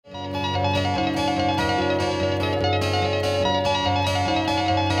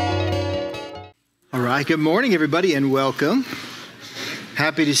right, good morning, everybody, and welcome.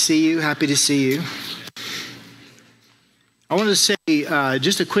 Happy to see you. Happy to see you. I wanted to say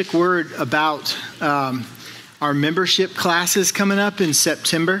just a quick word about our membership classes coming up in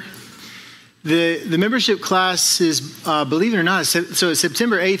September. The membership class is, believe it or not, so it's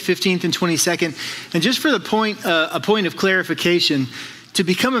September 8th, 15th, and 22nd. And just for a point of clarification, to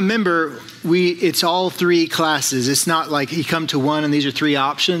become a member, it's all three classes. It's not like you come to one and these are three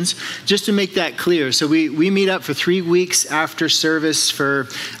options. Just to make that clear. So we meet up for 3 weeks after service for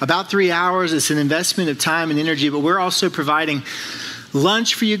about 3 hours. It's an investment of time and energy, but we're also providing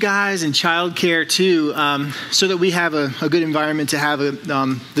lunch for you guys and childcare too, so that we have a good environment to have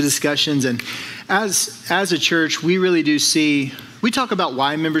the discussions. And as a church, we really do see. We talk about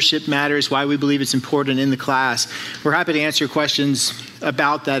why membership matters, why we believe it's important in the class. We're happy to answer questions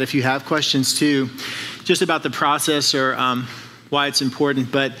about that if you have questions too, just about the process or why it's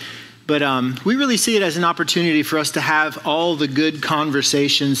important. But we really see it as an opportunity for us to have all the good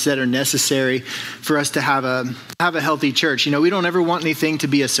conversations that are necessary for us to have a healthy church. You know, we don't ever want anything to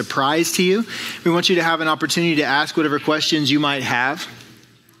be a surprise to you. We want you to have an opportunity to ask whatever questions you might have.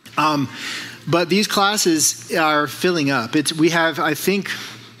 But these classes are filling up. We have, I think,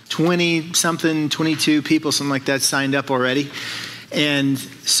 22 people, something like that, signed up already. And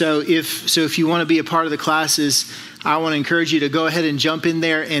so if you want to be a part of the classes, I want to encourage you to go ahead and jump in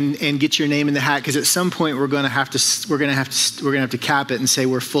there and get your name in the hat, because at some point we're going to have to cap it and say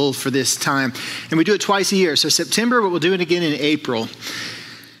we're full for this time. And we do it twice a year. So September, but we'll do it again in April.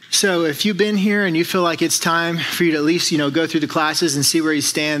 So if you've been here and you feel like it's time for you to at least, go through the classes and see where you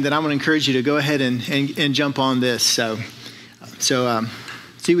stand, then I'm going to encourage you to go ahead and jump on this. So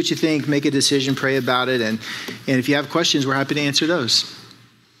see what you think, make a decision, pray about it. And if you have questions, we're happy to answer those.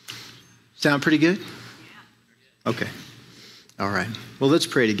 Sound pretty good? Okay. All right. Well, let's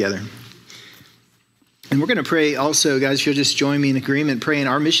pray together. And we're going to pray also, guys, if you'll just join me in agreement, praying.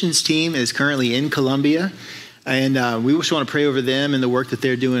 Our missions team is currently in Colombia. And we just want to pray over them and the work that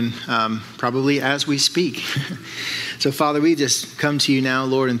they're doing probably as we speak. So, Father, we just come to you now,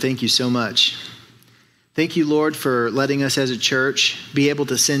 Lord, and thank you so much. Thank you, Lord, for letting us as a church be able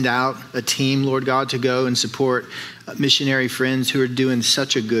to send out a team, Lord God, to go and support missionary friends who are doing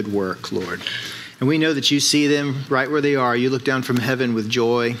such a good work, Lord. And we know that you see them right where they are. You look down from heaven with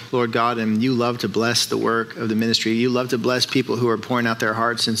joy, Lord God, and you love to bless the work of the ministry. You love to bless people who are pouring out their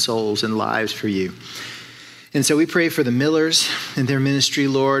hearts and souls and lives for you. And so we pray for the Millers and their ministry,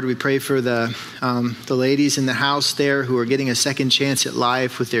 Lord. We pray for the ladies in the house there who are getting a second chance at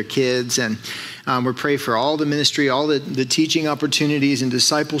life with their kids. And we pray for all the ministry, all the teaching opportunities and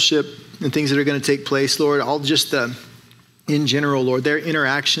discipleship and things that are going to take place, Lord. All just in general, Lord, their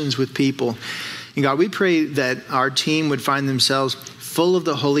interactions with people. And God, we pray that our team would find themselves full of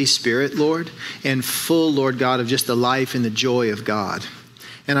the Holy Spirit, Lord, and full, Lord God, of just the life and the joy of God.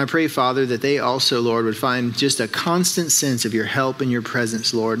 And I pray, Father, that they also, Lord, would find just a constant sense of your help and your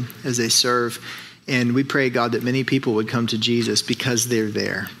presence, Lord, as they serve. And we pray, God, that many people would come to Jesus because they're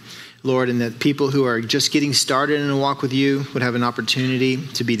there, Lord, and that people who are just getting started in a walk with you would have an opportunity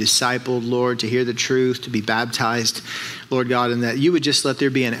to be discipled, Lord, to hear the truth, to be baptized, Lord God, and that you would just let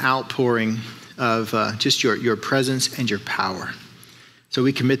there be an outpouring of just your presence and your power. So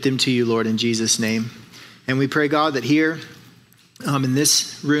we commit them to you, Lord, in Jesus' name. And we pray, God, that here, in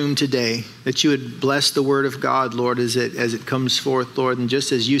this room today, that you would bless the word of God, Lord, as it comes forth, Lord. And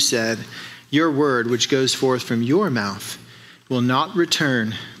just as you said, your word, which goes forth from your mouth, will not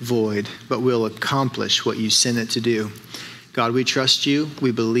return void, but will accomplish what you sent it to do. God, we trust you,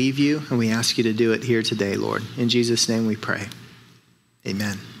 we believe you, and we ask you to do it here today, Lord. In Jesus' name we pray.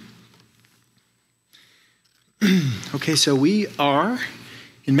 Amen. Okay, so we are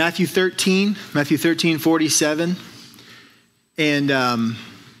in Matthew 13, 47. And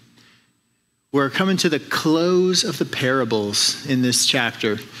we're coming to the close of the parables in this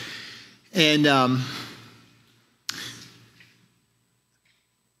chapter. And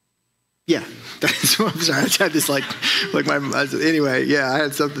yeah, that's what I'm sorry. I had this anyway, yeah, I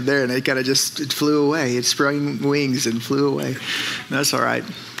had something there and it flew away. It sprung wings and flew away. That's all right.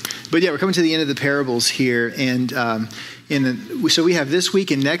 But yeah, we're coming to the end of the parables here. And so we have this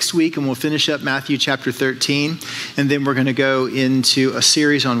week and next week, and we'll finish up Matthew chapter 13. And then we're going to go into a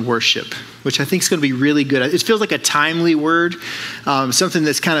series on worship, which I think is going to be really good. It feels like a timely word, something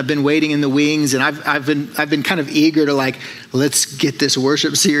that's kind of been waiting in the wings. And I've been kind of eager to let's get this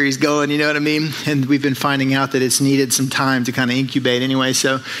worship series going. You know what I mean? And we've been finding out that it's needed some time to kind of incubate anyway.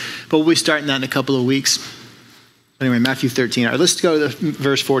 But we'll be starting that in a couple of weeks. Anyway, Matthew 13. All right, let's go to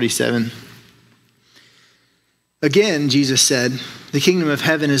verse 47. Again, Jesus said, the kingdom of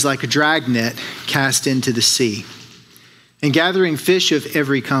heaven is like a dragnet cast into the sea, and gathering fish of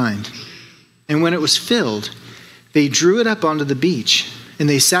every kind. And when it was filled, they drew it up onto the beach, and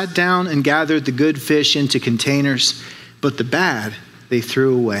they sat down and gathered the good fish into containers, but the bad they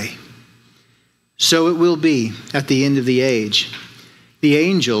threw away. So it will be at the end of the age. The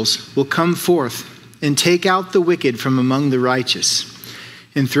angels will come forth and take out the wicked from among the righteous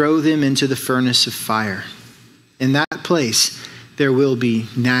and throw them into the furnace of fire. In that place, there will be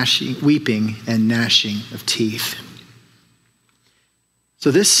weeping and gnashing of teeth.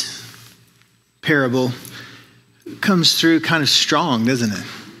 So this parable comes through kind of strong, doesn't it?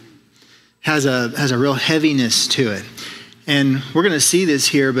 Has a real heaviness to it. And we're going to see this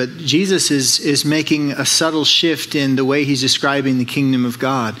here, but Jesus is making a subtle shift in the way he's describing the kingdom of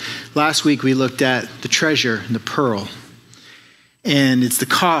God. Last week we looked at the treasure and the pearl. And it's the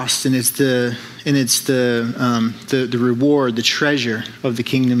cost, and it's the reward, the treasure of the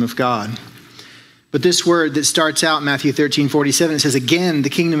kingdom of God. But this word that starts out in Matthew 13:47, it says, again, the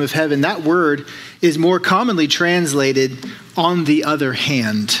kingdom of heaven. That word is more commonly translated, on the other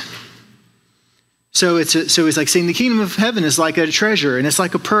hand. So it's like saying the kingdom of heaven is like a treasure, and it's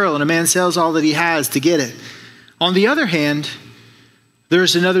like a pearl, and a man sells all that he has to get it. On the other hand,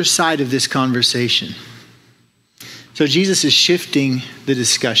 there's another side of this conversation. So Jesus is shifting the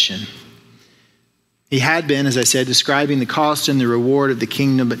discussion. He had been, as I said, describing the cost and the reward of the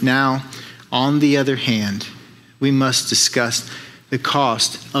kingdom, but now, on the other hand, we must discuss the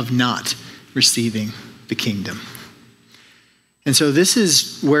cost of not receiving the kingdom. And so this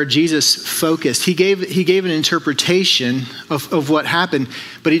is where Jesus focused. He gave an interpretation of what happened,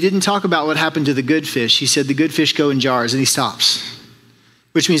 but he didn't talk about what happened to the good fish. He said the good fish go in jars, and he stops,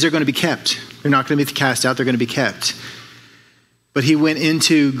 which means they're going to be kept. They're not going to be cast out, they're going to be kept. But he went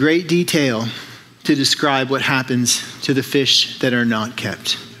into great detail to describe what happens to the fish that are not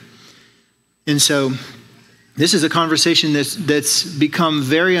kept. And so this is a conversation that's become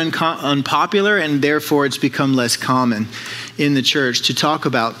very unpopular, and therefore it's become less common in the church to talk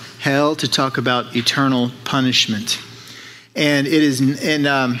about hell, to talk about eternal punishment. And it is,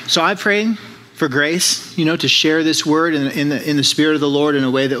 so I pray for grace, to share this word in the Spirit of the Lord in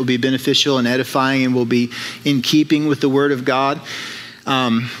a way that will be beneficial and edifying and will be in keeping with the Word of God.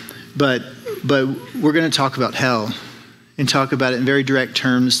 But we're going to talk about hell and talk about it in very direct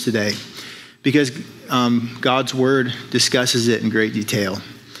terms today, because God's Word discusses it in great detail.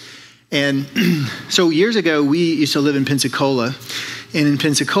 And so years ago, we used to live in Pensacola, and in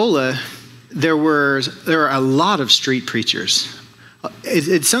Pensacola, there were a lot of street preachers.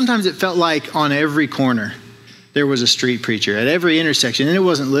 Sometimes it felt like on every corner there was a street preacher at every intersection, and it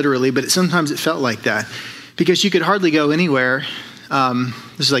wasn't literally, but sometimes it felt like that because you could hardly go anywhere.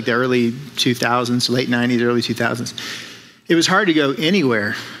 This is like the early 2000s, late 90s, early 2000s. It was hard to go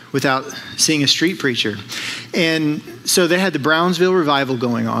anywhere without seeing a street preacher. And so they had the Brownsville revival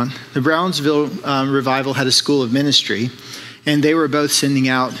going on. The Brownsville revival had a school of ministry, and they were both sending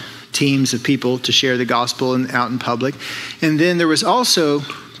out teams of people to share the gospel out in public. And then there was also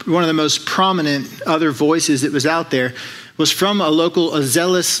one of the most prominent other voices that was out there was from a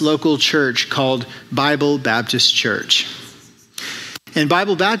zealous local church called Bible Baptist Church. And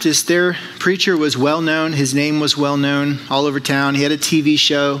Bible Baptist, their preacher was well known. His name was well known all over town. He had a TV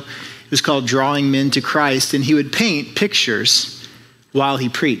show. It was called Drawing Men to Christ, and he would paint pictures while he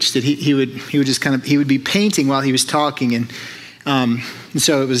preached. That he would be painting while he was talking, and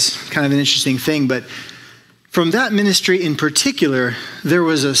so it was kind of an interesting thing. But from that ministry in particular, there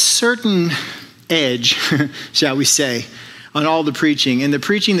was a certain edge, shall we say, on all the preaching. And the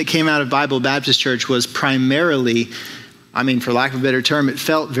preaching that came out of Bible Baptist Church was primarily, for lack of a better term, it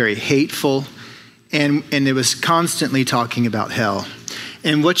felt very hateful, and it was constantly talking about hell.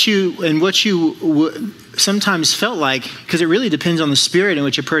 And what you sometimes felt like, because it really depends on the spirit in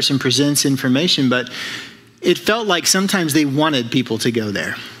which a person presents information, but it felt like sometimes they wanted people to go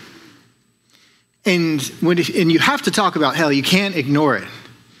there. And you have to talk about hell. You can't ignore it.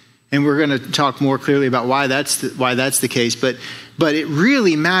 And we're going to talk more clearly about why that's the case. But it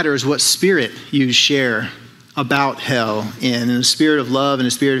really matters what spirit you share about hell in a spirit of love, in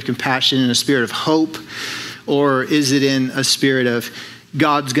a spirit of compassion, in a spirit of hope, or is it in a spirit of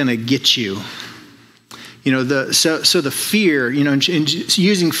God's going to get you? The fear, and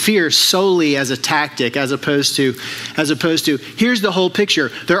using fear solely as a tactic, as opposed to here's the whole picture.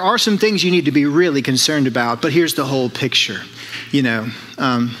 There are some things you need to be really concerned about, but here's the whole picture.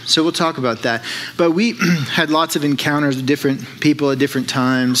 So we'll talk about that. But we had lots of encounters with different people at different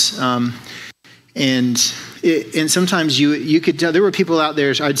times, and And sometimes you could tell, there were people out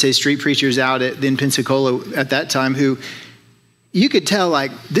there, I'd say street preachers out in Pensacola at that time, who you could tell,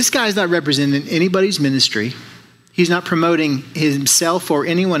 like, this guy's not representing anybody's ministry. He's not promoting himself or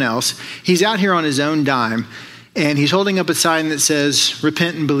anyone else. He's out here on his own dime, and he's holding up a sign that says,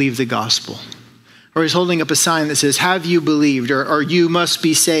 repent and believe the gospel. Or he's holding up a sign that says, have you believed, or you must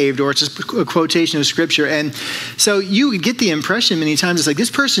be saved, or it's just a quotation of scripture. And so you get the impression many times, it's like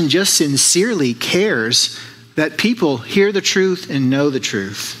this person just sincerely cares that people hear the truth and know the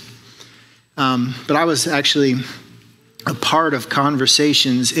truth. But I was actually a part of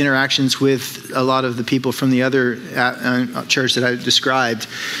conversations, interactions with a lot of the people from the other church that I described.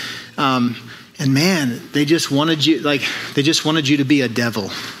 And man, they just wanted you to be a devil.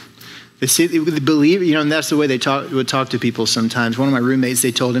 They believe, and that's the way they would talk to people sometimes. One of my roommates,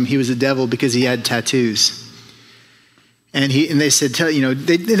 they told him he was a devil because he had tattoos. And they said,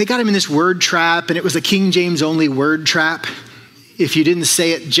 they got him in this word trap, and it was a King James only word trap. If you didn't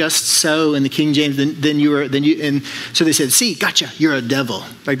say it just so in the King James, and so they said, see, gotcha, you're a devil.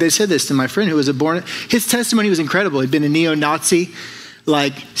 Like they said this to my friend who was his testimony was incredible. He'd been a neo-Nazi,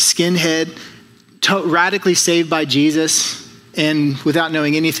 like skinhead, radically saved by Jesus, and without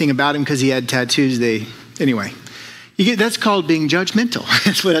knowing anything about him because he had tattoos, that's called being judgmental.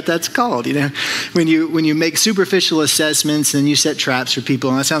 That's what that's called, when you make superficial assessments and you set traps for people.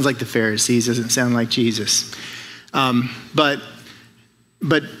 And that sounds like the Pharisees, doesn't sound like Jesus.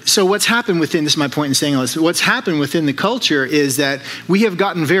 But so what's happened within, this is my point in saying all this, what's happened within the culture is that we have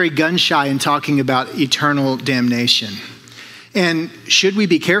gotten very gun shy in talking about eternal damnation. And should we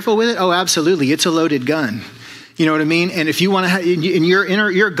be careful with it? Oh, absolutely. It's a loaded gun. You know what I mean? And if you want to have, in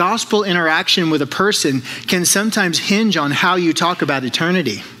your gospel interaction with a person can sometimes hinge on how you talk about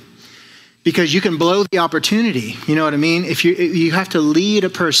eternity, because you can blow the opportunity. You know what I mean? If you have to lead a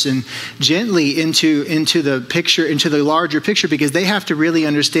person gently into the picture, into the larger picture, because they have to really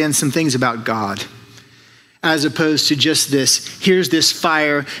understand some things about God, as opposed to just here's this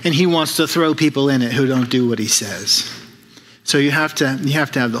fire and he wants to throw people in it who don't do what he says. So you have to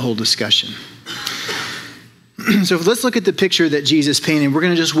have the whole discussion. So let's look at the picture that Jesus painted. We're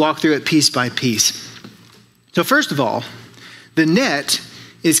going to just walk through it piece by piece. So first of all, the net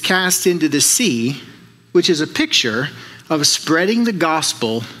is cast into the sea, which is a picture of spreading the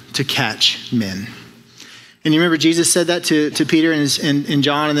gospel to catch men. And you remember Jesus said that to Peter and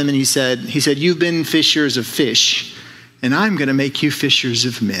John and them, and he said, you've been fishers of fish, and I'm going to make you fishers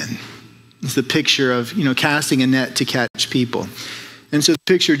of men. It's the picture of, casting a net to catch people. And so the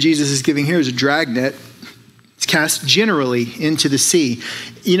picture Jesus is giving here is a dragnet. It's cast generally into the sea.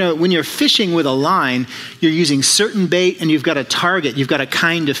 When you're fishing with a line, you're using certain bait and you've got a target. You've got a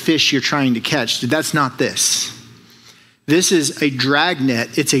kind of fish you're trying to catch. That's not this. This is a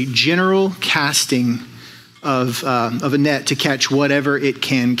dragnet. It's a general casting of a net to catch whatever it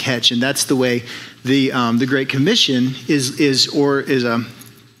can catch. And that's the way the Great Commission is.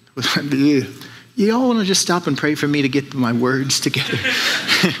 You all want to just stop and pray for me to get my words together?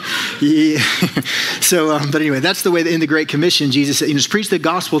 Yeah. So, but anyway, that's the way that in the Great Commission, Jesus said, preach the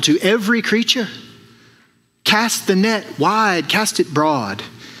gospel to every creature. Cast the net wide, cast it broad.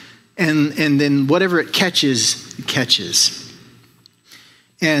 And then whatever it catches, it catches.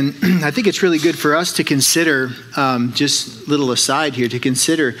 And I think it's really good for us to consider, just a little aside here, to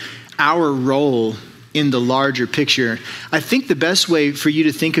consider our role in the larger picture. I think the best way for you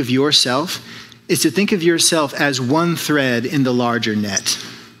to think of yourself is to think of yourself as one thread in the larger net.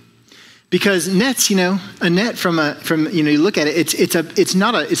 Because nets, a net from you look at it, it's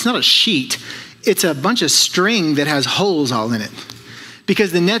not a sheet. It's a bunch of string that has holes all in it.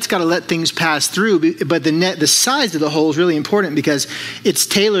 Because the net's got to let things pass through, but the size of the hole is really important because it's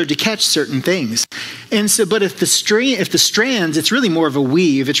tailored to catch certain things. And so, but if the strands, it's really more of a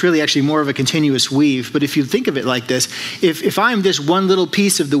weave. It's really actually more of a continuous weave. But if you think of it like this, if I'm this one little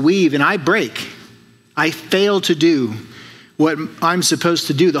piece of the weave and I break, I fail to do what I'm supposed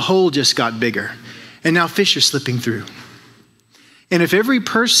to do, the hole just got bigger. And now fish are slipping through. And if every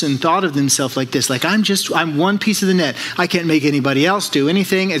person thought of themselves like this, like I'm one piece of the net. I can't make anybody else do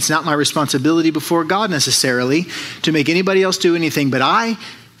anything. It's not my responsibility before God necessarily to make anybody else do anything. But I,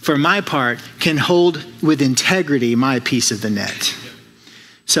 for my part, can hold with integrity my piece of the net.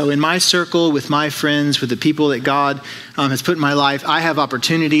 So in my circle, with my friends, with the people that God has put in my life, I have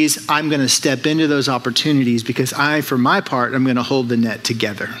opportunities. I'm going to step into those opportunities because I, for my part, I'm going to hold the net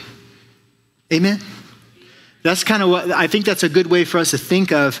together. Amen? That's kind of what, I think that's a good way for us to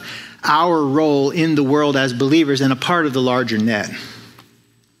think of our role in the world as believers and a part of the larger net.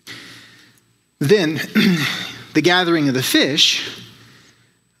 Then, the gathering of the fish,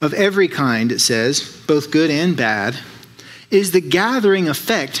 of every kind, it says, both good and bad, is the gathering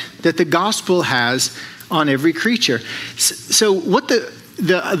effect that the gospel has on every creature. So what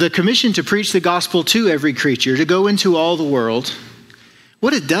the commission to preach the gospel to every creature, to go into all the world,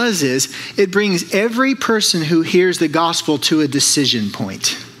 what it does is it brings every person who hears the gospel to a decision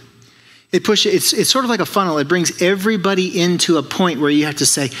point. It's sort of like a funnel. It brings everybody into a point where you have to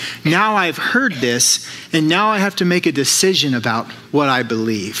say, now I've heard this, and now I have to make a decision about what I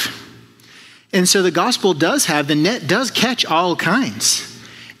believe. And so the gospel the net does catch all kinds.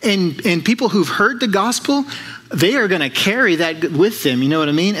 And people who've heard the gospel, they are going to carry that with them, you know what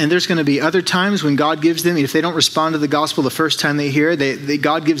I mean? And there's going to be other times when God gives them, if they don't respond to the gospel the first time they hear it,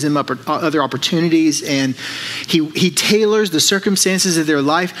 God gives them other opportunities, and he tailors the circumstances of their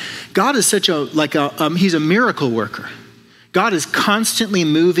life. God is he's a miracle worker. God is constantly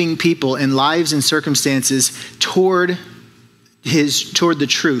moving people and lives and circumstances toward the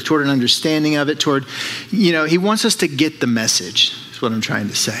truth, toward an understanding of it, he wants us to get the message, is what I'm trying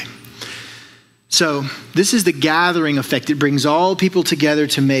to say. So this is the gathering effect. It brings all people together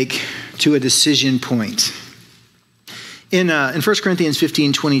to a decision point. In 1 Corinthians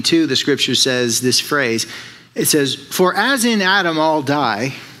 15:22, the scripture says this phrase. It says, "For as in Adam all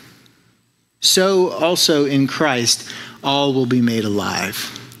die, so also in Christ all will be made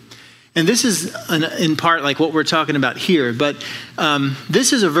alive." And this is in part like what we're talking about here, but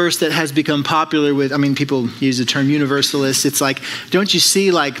this is a verse that has become popular people use the term universalist. It's like, don't you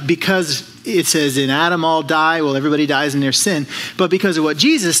see, because it says in Adam all die, well, everybody dies in their sin, but because of what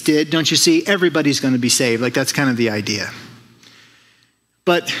Jesus did, don't you see, everybody's going to be saved. That's kind of the idea.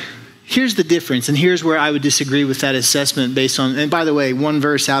 But here's the difference, and here's where I would disagree with that assessment based on, and by the way, one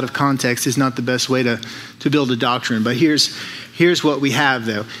verse out of context is not the best way to build a doctrine, but here's what we have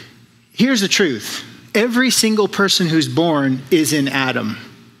though. Here's the truth. Every single person who's born is in Adam.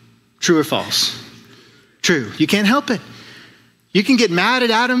 True or false? True. You can't help it. You can get mad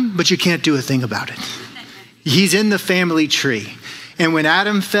at Adam, but you can't do a thing about it. He's in the family tree. And when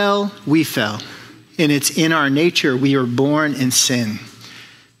Adam fell, we fell. And it's in our nature. We are born in sin.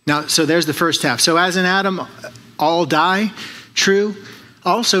 Now, so there's the first half. So as in Adam, all die. True.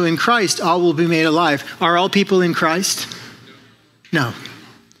 Also in Christ, all will be made alive. Are all people in Christ? No.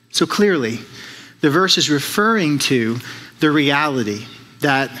 So clearly, the verse is referring to the reality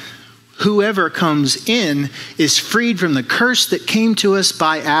that whoever comes in is freed from the curse that came to us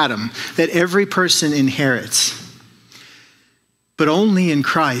by Adam, that every person inherits. But only in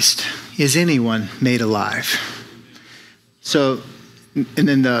Christ is anyone made alive. So, and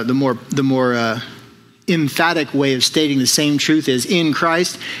then the more emphatic way of stating the same truth is, in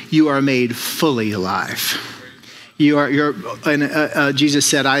Christ, you are made fully alive. Jesus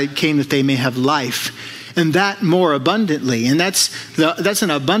said, I came that they may have life, and that more abundantly. And that's an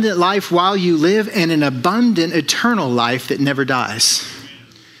abundant life while you live, and an abundant eternal life that never dies.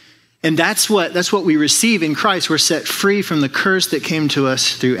 And that's what we receive in Christ. We're set free from the curse that came to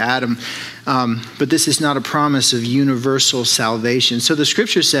us through Adam. But this is not a promise of universal salvation. So the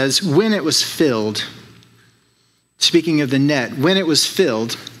scripture says, when it was filled, speaking of the net, when it was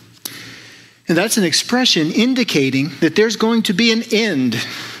filled, and that's an expression indicating that there's going to be an end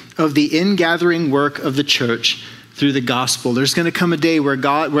of the ingathering work of the church through the gospel. There's going to come a day where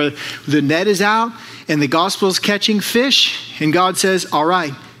the net is out and the gospel is catching fish, and God says, all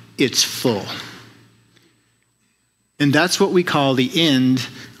right, it's full. And that's what we call the end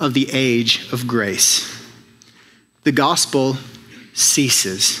of the age of grace. The gospel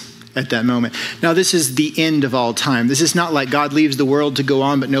ceases at that moment. Now, this is the end of all time. This is not like God leaves the world to go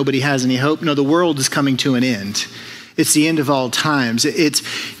on, but nobody has any hope. No, the world is coming to an end. It's the end of all times. It's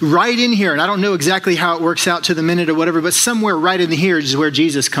right in here, and I don't know exactly how it works out to the minute or whatever, but somewhere right in here is where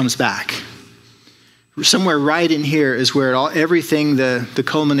Jesus comes back. Somewhere right in here is where everything, the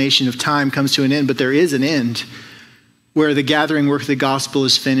culmination of time comes to an end, but there is an end where the gathering work of the gospel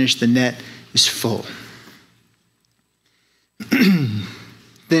is finished, the net is full.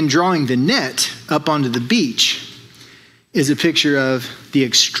 Then drawing the net up onto the beach is a picture of the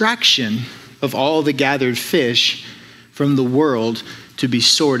extraction of all the gathered fish from the world to be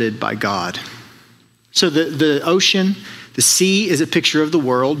sorted by God. So the ocean, the sea is a picture of the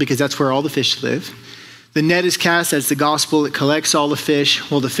world because that's where all the fish live. The net is cast, that's the gospel. It collects all the fish.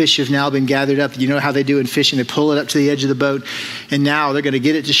 Well, the fish have now been gathered up. You know how they do in fishing? They pull it up to the edge of the boat, and now they're going to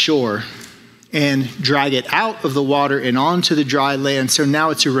get it to shore and drag it out of the water and onto the dry land. So now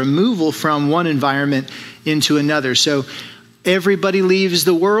it's a removal from one environment into another. So everybody leaves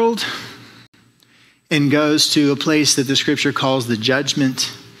the world and goes to a place that the scripture calls the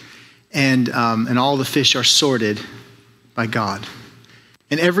judgment, and all the fish are sorted by God.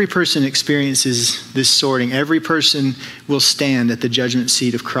 And every person experiences this sorting. Every person will stand at the judgment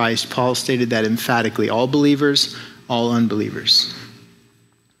seat of Christ. Paul stated that emphatically. All believers, all unbelievers.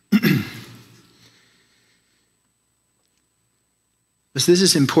 This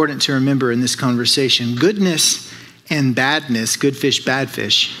is important to remember in this conversation. Goodness and badness, good fish, bad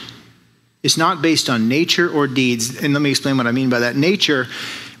fish, is not based on nature or deeds. And let me explain what I mean by that. Nature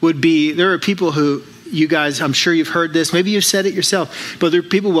would be, there are people who, you guys, I'm sure you've heard this. Maybe you've said it yourself. But there,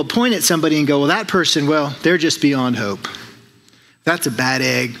 people will point at somebody and go, well, that person, well, they're just beyond hope. That's a bad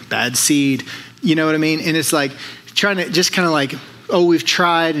egg, bad seed. You know what I mean? And it's like trying to just kind of like, oh, we've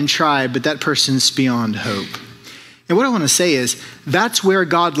tried and tried, but that person's beyond hope. And what I want to say is that's where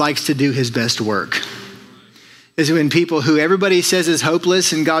God likes to do his best work. Is when people who everybody says is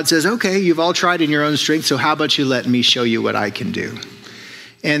hopeless and God says, okay, you've all tried in your own strength, so how about you let me show you what I can do?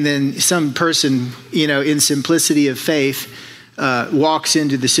 And then some person, in simplicity of faith, walks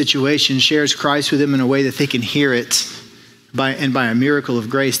into the situation, shares Christ with them in a way that they can hear it. By a miracle of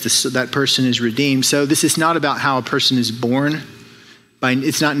grace, that person is redeemed. So this is not about how a person is born.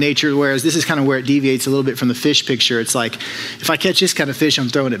 It's not nature, whereas this is kind of where it deviates a little bit from the fish picture. It's like, if I catch this kind of fish, I'm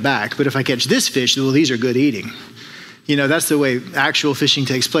throwing it back. But if I catch this fish, well, these are good eating. That's the way actual fishing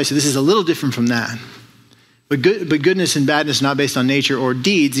takes place. So this is a little different from that. But goodness and badness not based on nature or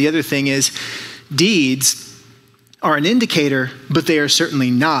deeds. The other thing is deeds are an indicator, but they are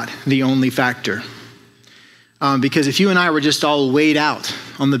certainly not the only factor. Because if you and I were just all weighed out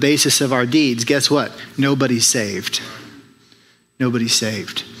on the basis of our deeds, guess what? Nobody's saved. Nobody's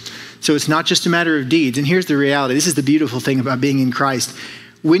saved. So it's not just a matter of deeds. And here's the reality. This is the beautiful thing about being in Christ.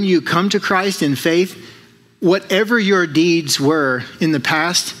 When you come to Christ in faith, whatever your deeds were in the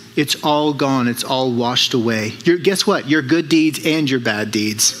past, it's all gone. It's all washed away. Guess what? Your good deeds and your bad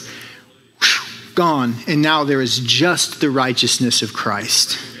deeds, gone. And now there is just the righteousness of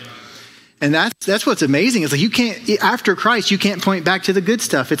Christ. And that's what's amazing. It's like you can't, after Christ, you can't point back to the good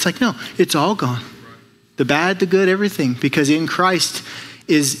stuff. It's like, no, it's all gone. The bad, the good, everything. Because in Christ,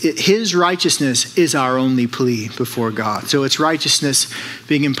 his righteousness is our only plea before God. So it's righteousness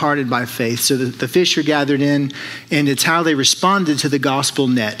being imparted by faith. So the fish are gathered in, and it's how they responded to the gospel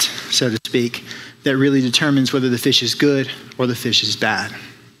net, so to speak, that really determines whether the fish is good or the fish is bad.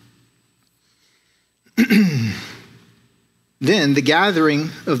 Then the gathering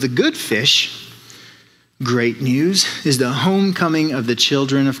of the good fish, great news, is the homecoming of the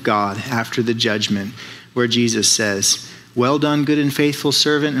children of God after the judgment, where Jesus says, well done, good and faithful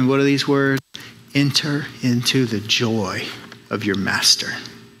servant. And what are these words? Enter into the joy of your master.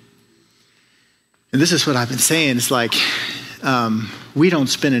 And this is what I've been saying. It's like, we don't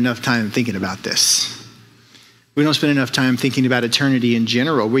spend enough time thinking about this. We don't spend enough time thinking about eternity in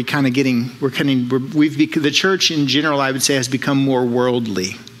general. The church in general, I would say, has become more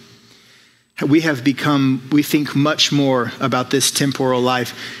worldly. We think much more about this temporal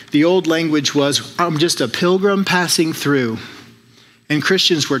life. The old language was, I'm just a pilgrim passing through. And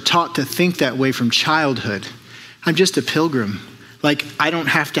Christians were taught to think that way from childhood. I'm just a pilgrim. Like, I don't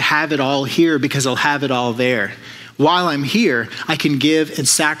have to have it all here because I'll have it all there. While I'm here, I can give and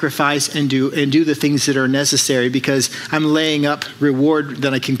sacrifice and do the things that are necessary because I'm laying up reward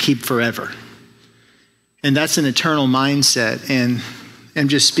that I can keep forever. And that's an eternal mindset. And I'm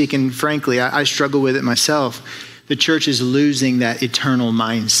just speaking frankly, I struggle with it myself. The church is losing that eternal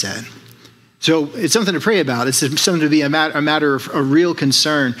mindset. So it's something to pray about. It's something to be a matter of a real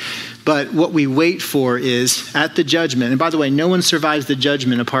concern. But what we wait for is at the judgment. And by the way, no one survives the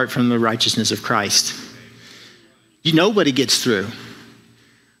judgment apart from the righteousness of Christ. Nobody gets through.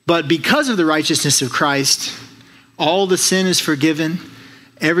 But because of the righteousness of Christ, all the sin is forgiven.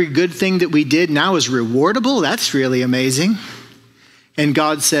 Every good thing that we did now is rewardable. That's really amazing. And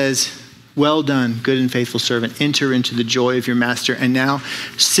God says, well done, good and faithful servant. Enter into the joy of your master. And now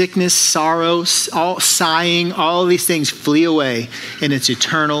sickness, sorrow, all sighing, all these things flee away. And it's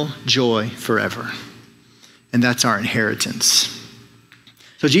eternal joy forever. And that's our inheritance.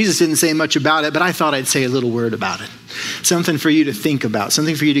 So Jesus didn't say much about it, but I thought I'd say a little word about it. Something for you to think about,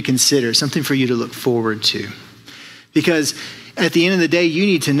 something for you to consider, something for you to look forward to. Because at the end of the day, you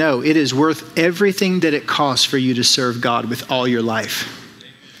need to know it is worth everything that it costs for you to serve God with all your life.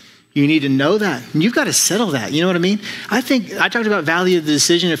 You need to know that. And you've got to settle that. You know what I mean? I talked about value of the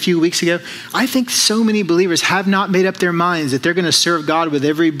decision a few weeks ago. I think so many believers have not made up their minds that they're going to serve God with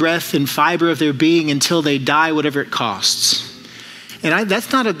every breath and fiber of their being until they die, whatever it costs. And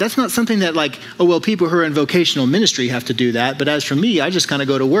that's not something that like, oh, well, people who are in vocational ministry have to do that. But as for me, I just kind of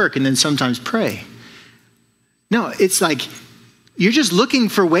go to work and then sometimes pray. No, it's like you're just looking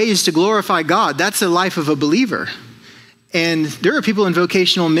for ways to glorify God. That's the life of a believer. And there are people in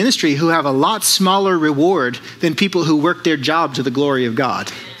vocational ministry who have a lot smaller reward than people who work their job to the glory of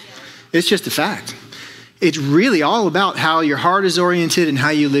God. It's just a fact. It's really all about how your heart is oriented and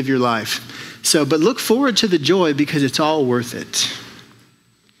how you live your life. So, but look forward to the joy because it's all worth it.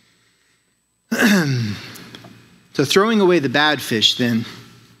 So throwing away the bad fish then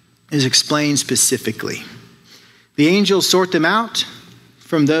is explained specifically. The angels sort them out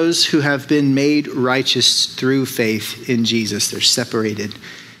from those who have been made righteous through faith in Jesus. They're separated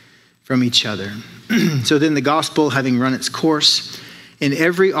from each other. So then the gospel, having run its course, in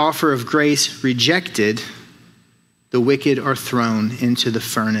every offer of grace rejected, the wicked are thrown into the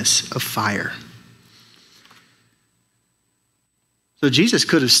furnace of fire. So Jesus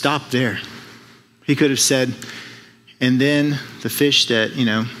could have stopped there. He could have said, and then the fish that,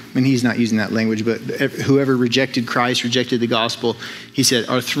 and he's not using that language, but whoever rejected Christ, rejected the gospel, he said,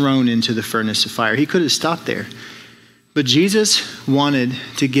 are thrown into the furnace of fire. He could have stopped there. But Jesus wanted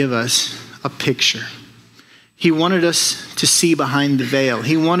to give us a picture. He wanted us to see behind the veil.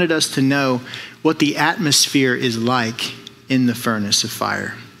 He wanted us to know what the atmosphere is like in the furnace of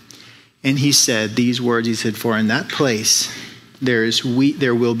fire. And he said these words, he said, for in that place there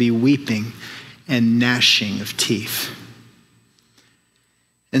will be weeping and gnashing of teeth.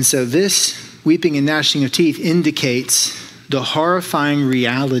 And so this weeping and gnashing of teeth indicates the horrifying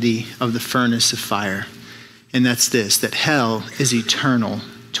reality of the furnace of fire. And that's this, that hell is eternal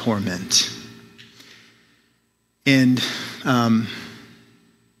torment. And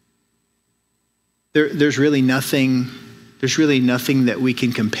there's really nothing that we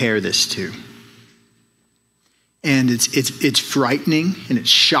can compare this to. And it's frightening and it's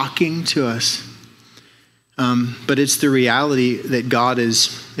shocking to us. But it's the reality that God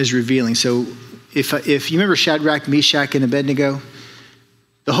is revealing. So if you remember Shadrach, Meshach, and Abednego,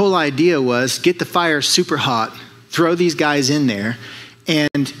 the whole idea was get the fire super hot, throw these guys in there,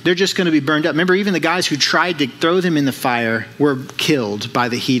 and they're just going to be burned up. Remember, even the guys who tried to throw them in the fire were killed by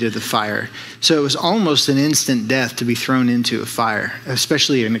the heat of the fire. So it was almost an instant death to be thrown into a fire,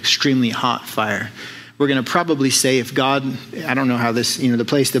 especially an extremely hot fire. We're going to probably say if God, I don't know how this,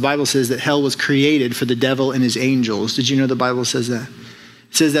 the Bible says that hell was created for the devil and his angels. Did you know the Bible says that?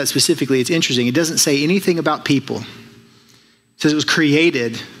 It says that specifically. It's interesting. It doesn't say anything about people. It says it was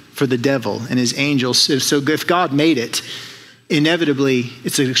created for the devil and his angels. So if God made it, inevitably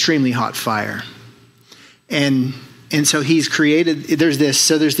it's an extremely hot fire. And so he's created, there's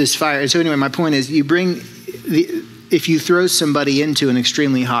this fire. And so anyway, my point is if you throw somebody into an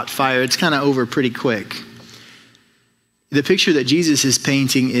extremely hot fire, it's kind of over pretty quick. The picture that Jesus is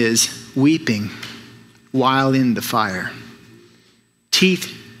painting is weeping while in the fire.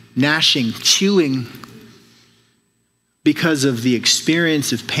 Teeth gnashing, chewing because of the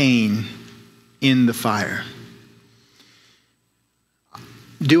experience of pain in the fire.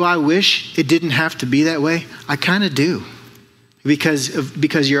 Do I wish it didn't have to be that way? I kind of do.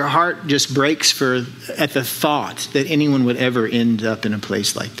 Because your heart just breaks at the thought that anyone would ever end up in a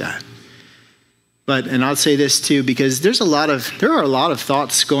place like that. And I'll say this too, because there are a lot of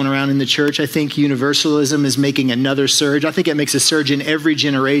thoughts going around in the church. I think universalism is making another surge. I think it makes a surge in every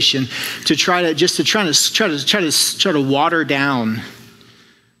generation to try to water down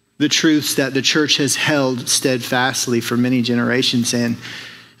the truths that the church has held steadfastly for many generations. And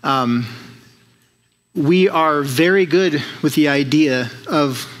we are very good with the idea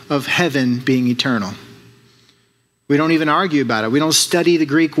of heaven being eternal. We don't even argue about it. We don't study the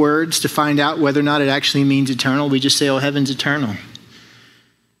Greek words to find out whether or not it actually means eternal. We just say, oh, heaven's eternal.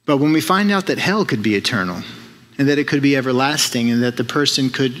 But when we find out that hell could be eternal and that it could be everlasting and that the person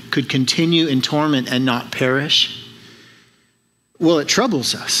could continue in torment and not perish, well, it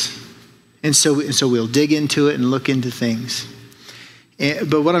troubles us. And so we'll dig into it and look into things.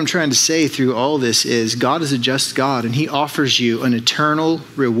 But what I'm trying to say through all this is God is a just God, and he offers you an eternal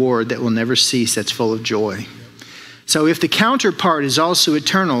reward that will never cease, that's full of joy. So if the counterpart is also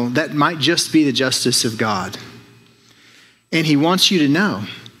eternal, that might just be the justice of God. And he wants you to know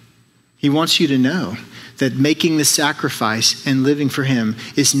that making the sacrifice and living for him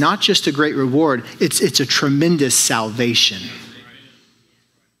is not just a great reward, it's a tremendous salvation.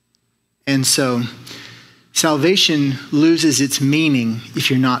 And so salvation loses its meaning if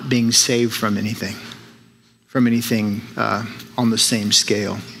you're not being saved from anything on the same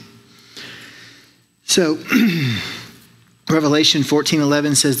scale. So Revelation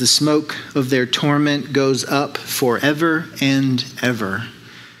 14:11 says the smoke of their torment goes up forever and ever.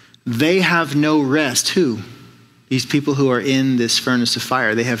 They have no rest. Who? These people who are in this furnace of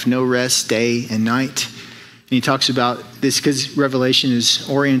fire. They have no rest day and night. And he talks about this because Revelation is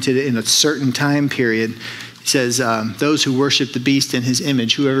oriented in a certain time period He says, those who worship the beast in his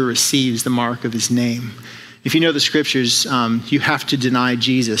image, whoever receives the mark of his name. If you know the scriptures, you have to deny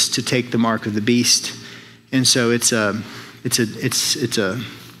Jesus to take the mark of the beast. And so it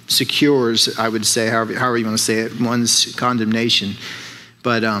secures, I would say, however you want to say it, one's condemnation.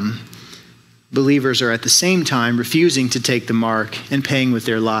 But believers are at the same time refusing to take the mark and paying with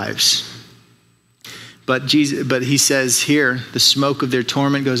their lives. But he says here, the smoke of their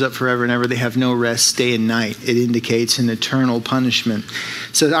torment goes up forever and ever. They have no rest day and night. It indicates an eternal punishment.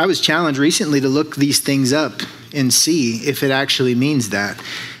 So I was challenged recently to look these things up and see if it actually means that.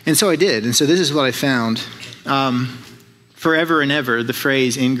 And so I did. And so this is what I found. Forever and ever, the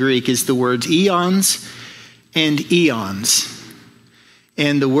phrase in Greek is the words eons and eons.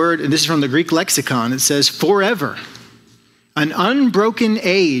 And the word, and this is from the Greek lexicon, it says forever. An unbroken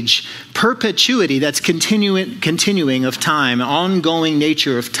age, perpetuity, that's continuing of time, ongoing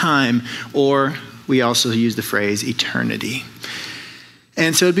nature of time, or we also use the phrase eternity.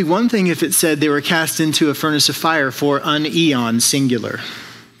 And so it'd be one thing if it said they were cast into a furnace of fire for an eon, singular.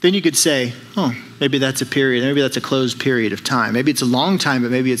 Then you could say, oh, maybe that's a period, maybe that's a closed period of time. Maybe it's a long time,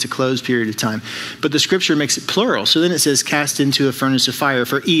 but maybe it's a closed period of time. But the scripture makes it plural. So then it says cast into a furnace of fire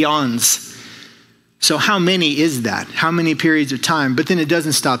for eons. So how many is that? How many periods of time? But then it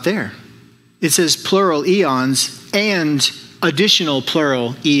doesn't stop there. It says plural eons and additional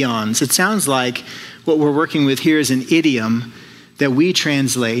plural eons. It sounds like what we're working with here is an idiom that we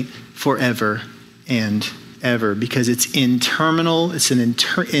translate forever and ever, because it's interminable. It's an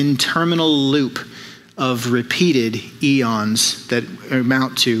interminable loop of repeated eons that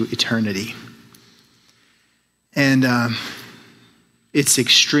amount to eternity. And it's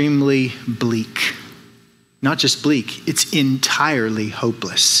extremely bleak. Not just bleak, it's entirely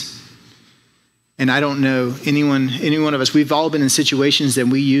hopeless. And I don't know any one of us, we've all been in situations that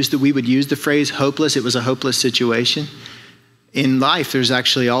we would use the phrase hopeless. It was a hopeless situation. In life, there's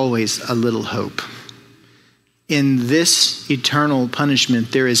actually always a little hope. In this eternal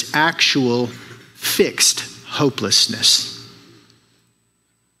punishment, there is actual fixed hopelessness.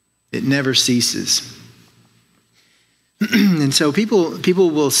 It never ceases. And so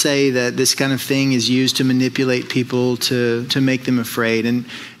people will say that this kind of thing is used to manipulate people, to make them afraid. And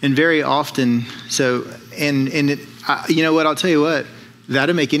very often, you know what, I'll tell you what,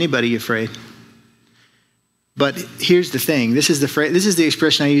 that'll make anybody afraid. But here's the thing. This is the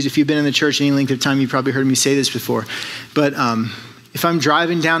expression I use. If you've been in the church any length of time, you've probably heard me say this before. But if I'm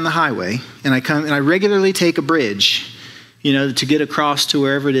driving down the highway and I regularly take a bridge, to get across to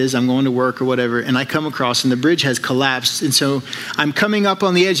wherever it is I'm going to work or whatever, and I come across and the bridge has collapsed, and so I'm coming up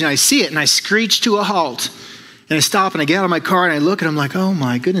on the edge and I see it and I screech to a halt and I stop and I get out of my car and I look and I'm like, oh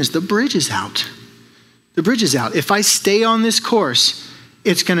my goodness, the bridge is out. The bridge is out. If I stay on this course,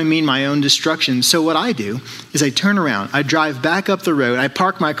 it's going to mean my own destruction. So what I do is I turn around, I drive back up the road, I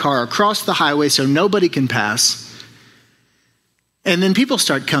park my car across the highway so nobody can pass, and then people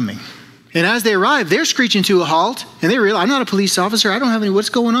start coming. And as they arrive, they're screeching to a halt, and they realize, I'm not a police officer. I don't have any, what's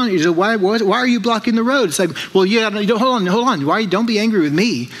going on? You say, why are you blocking the road? It's like, well, hold on. Don't be angry with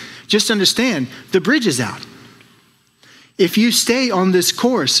me. Just understand, the bridge is out. If you stay on this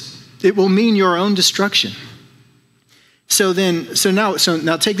course, it will mean your own destruction. So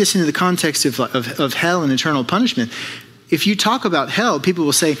now take this into the context of hell and eternal punishment. If you talk about hell, people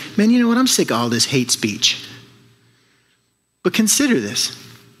will say, man, you know what? I'm sick of all this hate speech. But consider this.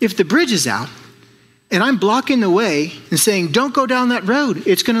 If the bridge is out and I'm blocking the way and saying, don't go down that road,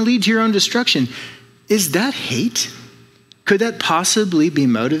 it's going to lead to your own destruction, is that hate? Could that possibly be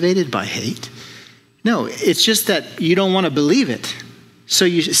motivated by hate? No, it's just that you don't want to believe it. So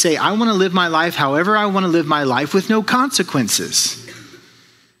you say, I want to live my life however I want to live my life with no consequences.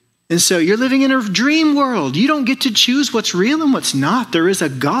 And so you're living in a dream world. You don't get to choose what's real and what's not. There is a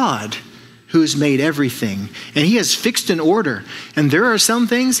God who's made everything, and he has fixed an order. And there are some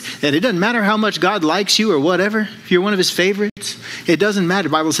things that it doesn't matter how much God likes you or whatever. If you're one of his favorites, it doesn't matter.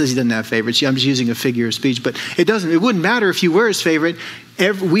 The Bible says he doesn't have favorites. I'm just using a figure of speech, but it wouldn't matter if you were his favorite.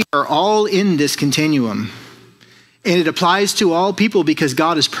 We are all in this continuum, and it applies to all people because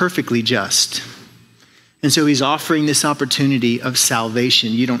God is perfectly just. And so he's offering this opportunity of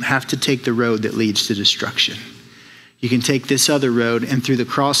salvation. You don't have to take the road that leads to destruction. You can take this other road, and through the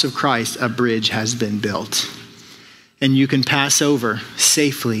cross of Christ, a bridge has been built. And you can pass over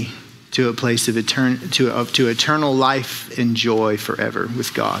safely to a place of eternal life and joy forever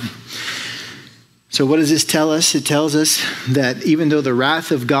with God. So what does this tell us? It tells us that even though the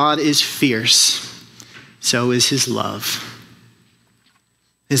wrath of God is fierce, so is his love.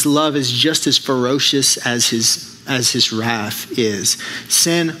 His love is just as ferocious as his wrath is.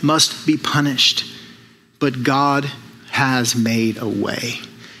 Sin must be punished. but God has made a way.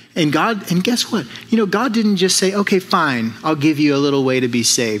 And guess what? God didn't just say, okay, fine, I'll give you a little way to be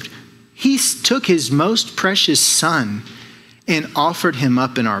saved. He took his most precious son and offered him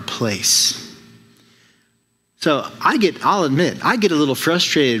up in our place. So I'll admit, I get a little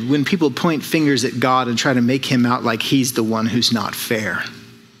frustrated when people point fingers at God and try to make him out like he's the one who's not fair.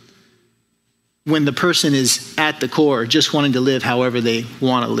 When the person is at the core just wanting to live however they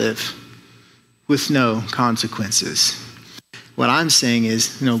want to live with no consequences. What I'm saying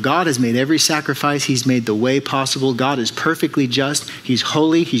is, God has made every sacrifice. He's made the way possible. God is perfectly just. He's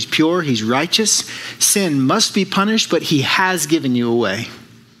holy. He's pure. He's righteous. Sin must be punished, but he has given you a way.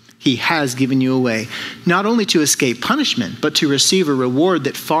 He has given you a way, not only to escape punishment, but to receive a reward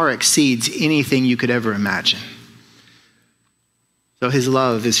that far exceeds anything you could ever imagine. So his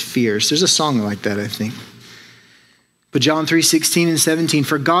love is fierce. There's a song like that, I think. But John 3:16 and 17,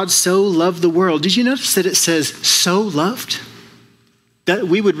 for God so loved the world. Did you notice that it says so loved? That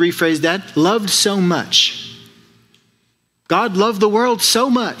we would rephrase that, loved so much. God loved the world so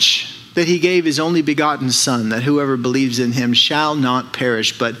much that he gave his only begotten son, that whoever believes in him shall not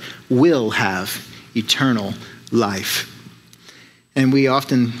perish, but will have eternal life. And we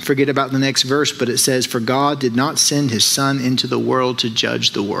often forget about the next verse, but it says, for God did not send his son into the world to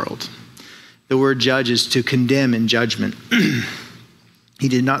judge the world. The word judge is to condemn in judgment. He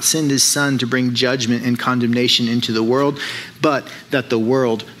did not send his son to bring judgment and condemnation into the world, but that the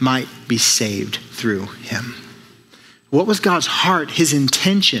world might be saved through him. What was God's heart, his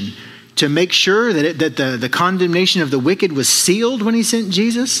intention? To make sure that the condemnation of the wicked was sealed when he sent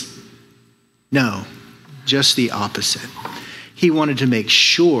Jesus? No, just the opposite. He wanted to make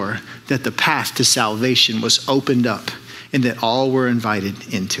sure that the path to salvation was opened up and that all were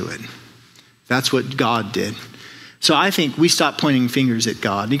invited into it. That's what God did. So I think we stop pointing fingers at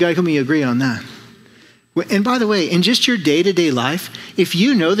God. You guys, can we agree on that? And by the way, in just your day-to-day life, if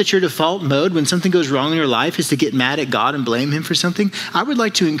you know that your default mode when something goes wrong in your life is to get mad at God and blame him for something, I would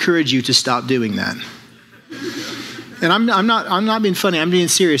like to encourage you to stop doing that. And I'm not being funny. I'm being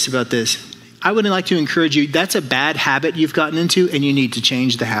serious about this. I would like to encourage you. That's a bad habit you've gotten into, and you need to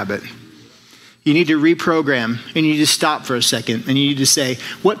change the habit. You need to reprogram, and you need to stop for a second, and you need to say,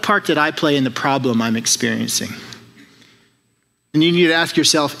 what part did I play in the problem I'm experiencing? And you need to ask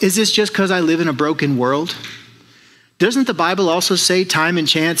yourself, is this just because I live in a broken world? Doesn't the Bible also say time and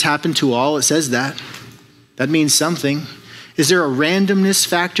chance happen to all? It says that. That means something. Is there a randomness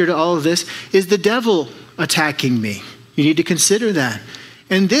factor to all of this? Is the devil attacking me? You need to consider that.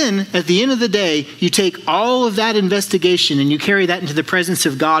 And then at the end of the day, you take all of that investigation and you carry that into the presence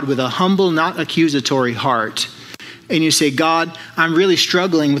of God with a humble, not accusatory heart. And you say, God, I'm really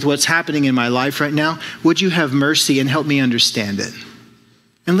struggling with what's happening in my life right now. Would you have mercy and help me understand it?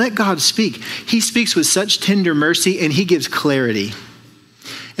 And let God speak. He speaks with such tender mercy and he gives clarity.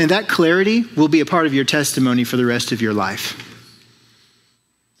 And that clarity will be a part of your testimony for the rest of your life.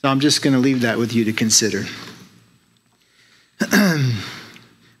 So I'm just going to leave that with you to consider.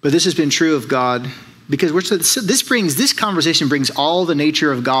 But this has been true of God because this conversation brings all the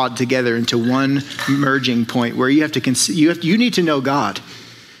nature of God together into one merging point where you need to know God.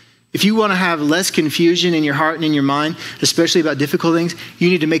 If you want to have less confusion in your heart and in your mind, especially about difficult things, you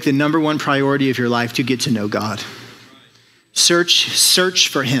need to make the number one priority of your life to get to know God. Search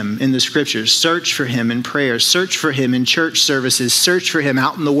for him in the scriptures. Search for him in prayer. Search for him in church services. Search for him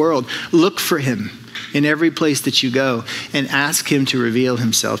out in the world. Look for him in every place that you go and ask him to reveal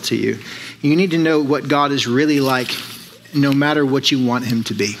himself to you. You need to know what God is really like no matter what you want him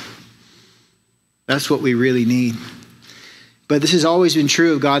to be. That's what we really need. But this has always been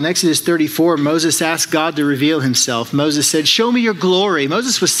true of God. In Exodus 34, Moses asked God to reveal himself. Moses said, show me your glory.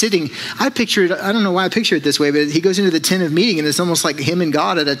 Moses was sitting, I don't know why I picture it this way, but he goes into the tent of meeting and it's almost like him and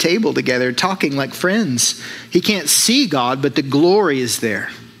God at a table together talking like friends. He can't see God, but the glory is there.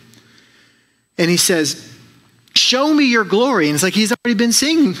 And he says, show me your glory. And it's like he's already been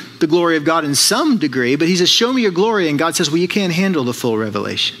seeing the glory of God in some degree, but he says, show me your glory. And God says, well, you can't handle the full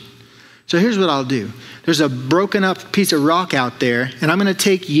revelation. So here's what I'll do. There's a broken up piece of rock out there, and I'm going to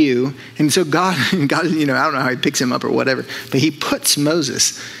take you. And so God, I don't know how he picks him up or whatever, but he puts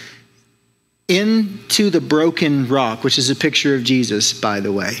Moses into the broken rock, which is a picture of Jesus, by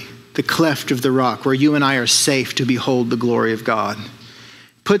the way, the cleft of the rock where you and I are safe to behold the glory of God.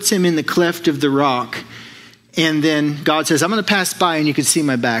 Puts him in the cleft of the rock. And then God says, I'm going to pass by and you can see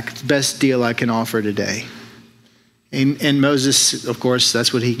my back. It's the best deal I can offer today. And Moses, of course,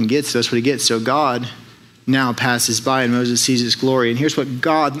 that's what he can get. So that's what he gets. So God now passes by and Moses sees his glory. And here's what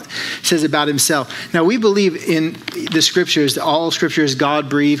God says about himself. Now, we believe in the scriptures, all scripture is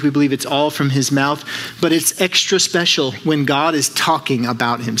God-breathed. We believe it's all from his mouth, but it's extra special when God is talking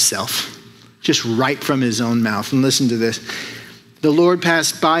about himself, just right from his own mouth. And listen to this. The Lord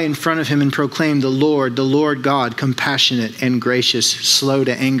passed by in front of him and proclaimed, the Lord God, compassionate and gracious, slow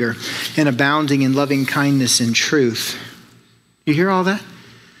to anger, and abounding in loving kindness and truth. You hear all that?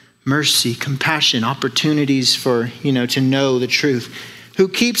 Mercy, compassion, opportunities for, to know the truth. Who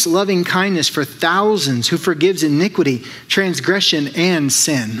keeps loving kindness for thousands, who forgives iniquity, transgression, and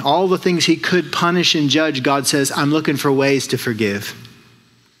sin. All the things he could punish and judge, God says, I'm looking for ways to forgive.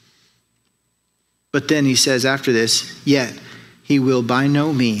 But then he says after this, yet he will by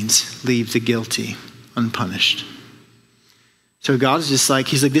no means leave the guilty unpunished. So God is just like,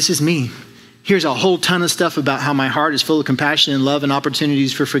 he's like, this is me. Here's a whole ton of stuff about how my heart is full of compassion and love and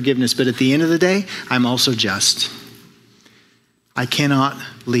opportunities for forgiveness. But at the end of the day, I'm also just. I cannot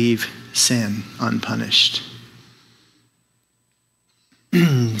leave sin unpunished.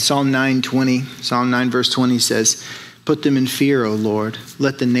 Psalm 9 verse 20 says, put them in fear, O Lord.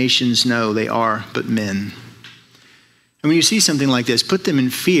 Let the nations know they are but men. And when you see something like this, put them in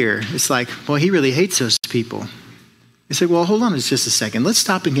fear, it's like, well, he really hates those people. You say, well, hold on just a second. Let's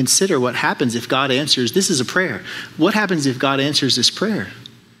stop and consider what happens if God answers. This is a prayer. What happens if God answers this prayer?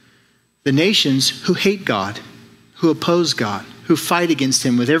 The nations who hate God, who oppose God, who fight against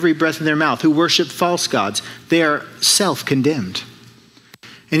him with every breath of their mouth, who worship false gods, they are self-condemned.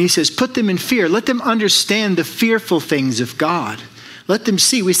 And he says, put them in fear. Let them understand the fearful things of God. Let them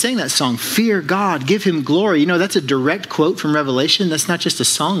see. We sang that song, fear God, give him glory. That's a direct quote from Revelation. That's not just a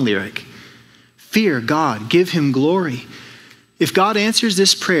song lyric. Fear God, give him glory. If God answers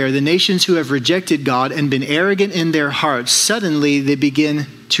this prayer, the nations who have rejected God and been arrogant in their hearts, suddenly they begin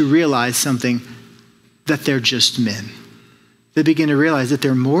to realize something, that they're just men. They begin to realize that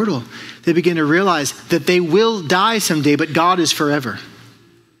they're mortal. They begin to realize that they will die someday, but God is forever.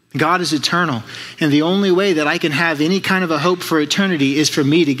 God is eternal. And the only way that I can have any kind of a hope for eternity is for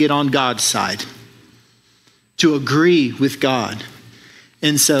me to get on God's side, to agree with God.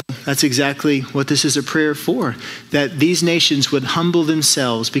 And so that's exactly what this is a prayer for, that these nations would humble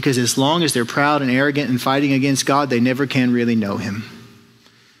themselves, because as long as they're proud and arrogant and fighting against God, they never can really know him.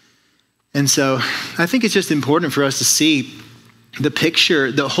 And so I think it's just important for us to see the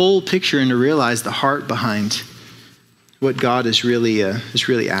picture, the whole picture, and to realize the heart behind what God is really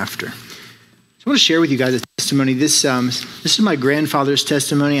after. So I want to share with you guys a testimony. This is my grandfather's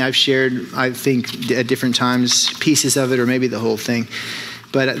testimony. I've shared, I think, at different times, pieces of it or maybe the whole thing.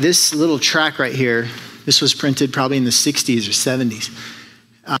 But this little track right here, this was printed probably in the 60s or 70s.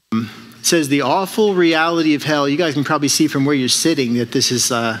 It says, the awful reality of hell. You guys can probably see from where you're sitting that this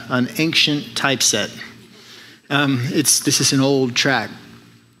is an ancient typeset. This is an old track.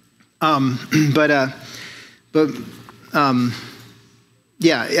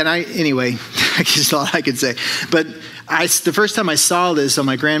 Yeah, and anyway, that's all I could say. But the first time I saw this on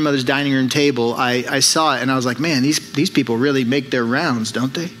my grandmother's dining room table, I saw it and I was like, man, these people really make their rounds,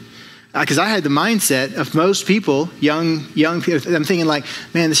 don't they? Because I had the mindset of most people, young people, I'm thinking like,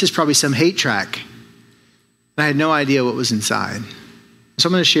 man, this is probably some hate track. I had no idea what was inside. So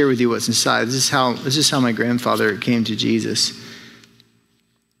I'm going to share with you what's inside. This is how my grandfather came to Jesus.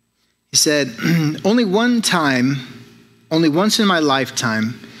 He said, only once in my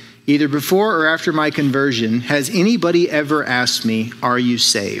lifetime, either before or after my conversion, has anybody ever asked me, are you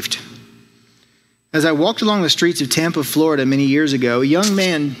saved? As I walked along the streets of Tampa, Florida many years ago, a young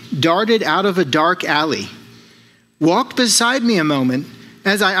man darted out of a dark alley, walked beside me a moment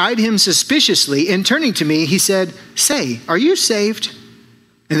as I eyed him suspiciously, and turning to me, he said, say, are you saved?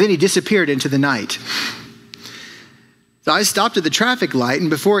 And then he disappeared into the night. So I stopped at the traffic light, and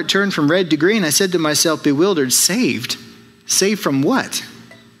before it turned from red to green, I said to myself, bewildered, saved? Saved from what?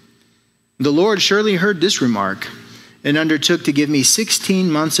 The Lord surely heard this remark and undertook to give me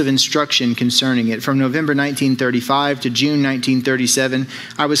 16 months of instruction concerning it. From November 1935 to June 1937,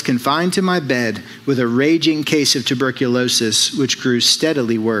 I was confined to my bed with a raging case of tuberculosis, which grew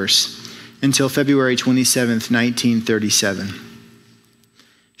steadily worse until February 27th, 1937.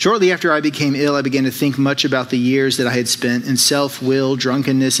 Shortly after I became ill, I began to think much about the years that I had spent in self-will,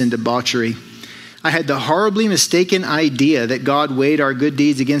 drunkenness, and debauchery. I had the horribly mistaken idea that God weighed our good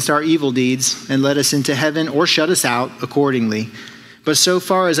deeds against our evil deeds and led us into heaven or shut us out accordingly. But so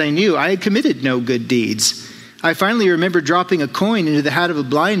far as I knew, I had committed no good deeds. I finally remembered dropping a coin into the hat of a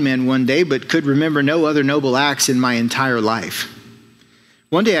blind man one day, but could remember no other noble acts in my entire life.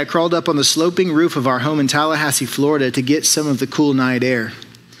 One day I crawled up on the sloping roof of our home in Tallahassee, Florida to get some of the cool night air.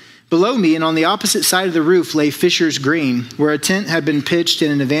 Below me and on the opposite side of the roof lay Fisher's Green, where a tent had been pitched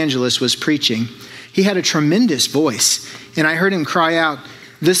and an evangelist was preaching. He had a tremendous voice, and I heard him cry out,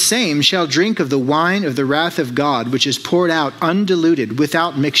 "The same shall drink of the wine of the wrath of God, which is poured out undiluted,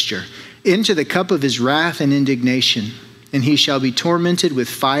 without mixture, into the cup of his wrath and indignation. And he shall be tormented with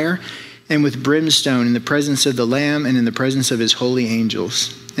fire and with brimstone in the presence of the Lamb and in the presence of his holy angels.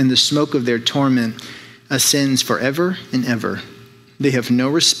 And the smoke of their torment ascends forever and ever. They have no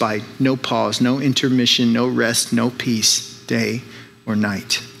respite, no pause, no intermission, no rest, no peace, day or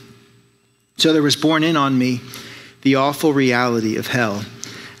night." So there was borne in on me the awful reality of hell.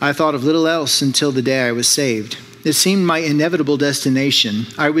 I thought of little else until the day I was saved. It seemed my inevitable destination.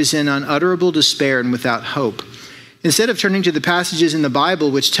 I was in unutterable despair and without hope. Instead of turning to the passages in the Bible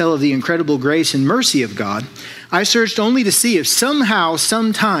which tell of the incredible grace and mercy of God, I searched only to see if somehow,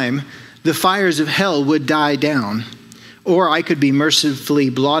 sometime, the fires of hell would die down, or I could be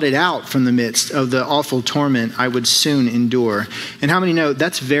mercifully blotted out from the midst of the awful torment I would soon endure. And how many know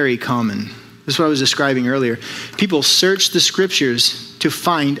that's very common? That's what I was describing earlier. People search the scriptures to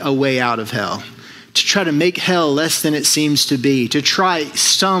find a way out of hell, to try to make hell less than it seems to be, to try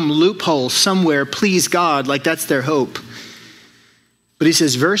some loophole somewhere, please God, like that's their hope. But he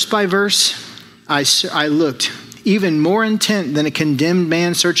says, verse by verse, I looked, even more intent than a condemned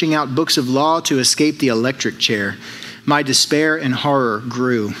man searching out books of law to escape the electric chair. My despair and horror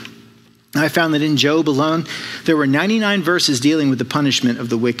grew. I found that in Job alone, there were 99 verses dealing with the punishment of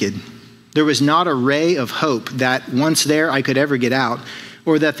the wicked. There was not a ray of hope that once there I could ever get out,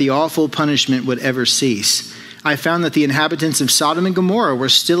 or that the awful punishment would ever cease. I found that the inhabitants of Sodom and Gomorrah were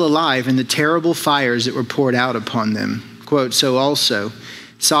still alive in the terrible fires that were poured out upon them. Quote, so also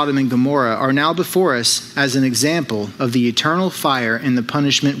Sodom and Gomorrah are now before us as an example of the eternal fire and the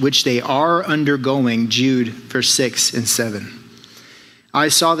punishment which they are undergoing. Jude, verse 6 and 7. I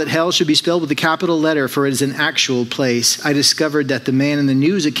saw that hell should be spelled with a capital letter, for it is an actual place. I discovered that the man in the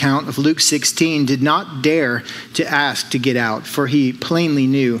news account of Luke 16 did not dare to ask to get out, for he plainly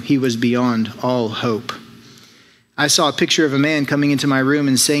knew he was beyond all hope. I saw a picture of a man coming into my room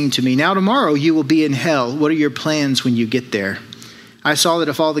and saying to me, "Now tomorrow you will be in hell. What are your plans when you get there?" I saw that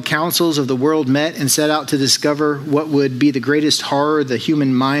if all the councils of the world met and set out to discover what would be the greatest horror the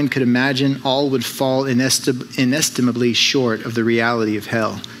human mind could imagine, all would fall inestimably short of the reality of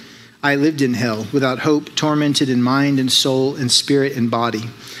hell. I lived in hell, without hope, tormented in mind and soul and spirit and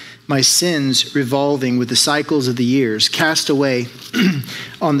body. My sins revolving with the cycles of the years, cast away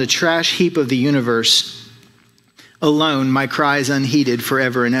on the trash heap of the universe. Alone, my cries unheeded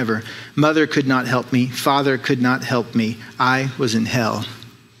forever and ever. Mother could not help me. Father could not help me. I was in hell.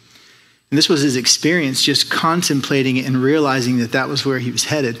 And this was his experience, just contemplating it and realizing that that was where he was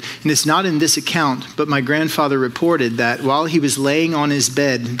headed. And it's not in this account, but my grandfather reported that while he was laying on his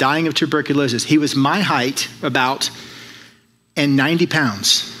bed, dying of tuberculosis, he was my height about and 90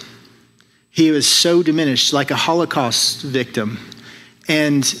 pounds. He was so diminished, like a Holocaust victim.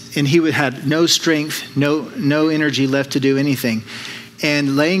 And he had no strength, no energy left to do anything.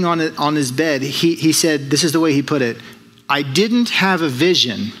 And laying on his bed, he said, this is the way he put it, I didn't have a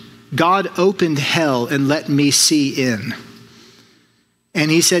vision. God opened hell and let me see in.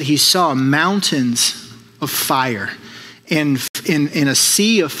 And he said he saw mountains of fire and in a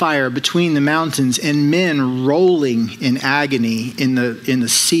sea of fire between the mountains, and men rolling in agony in the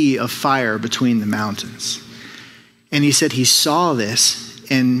sea of fire between the mountains. And he said he saw this,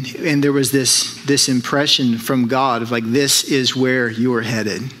 and there was this impression from God of like, this is where you are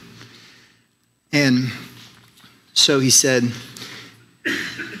headed. And so he said,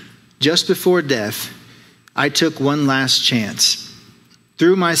 just before death, I took one last chance,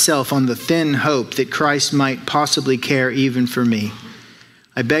 threw myself on the thin hope that Christ might possibly care even for me.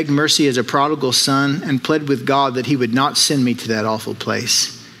 I begged mercy as a prodigal son and pled with God that he would not send me to that awful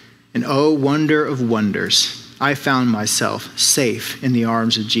place. And oh, wonder of wonders, I found myself safe in the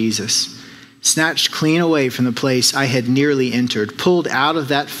arms of Jesus, snatched clean away from the place I had nearly entered, pulled out of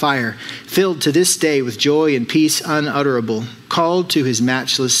that fire, filled to this day with joy and peace unutterable, called to his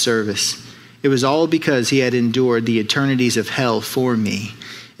matchless service. It was all because he had endured the eternities of hell for me.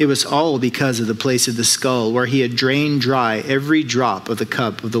 It was all because of the place of the skull, where he had drained dry every drop of the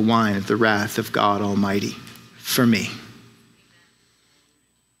cup of the wine of the wrath of God Almighty for me.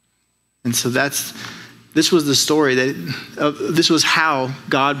 And so this was the story this was how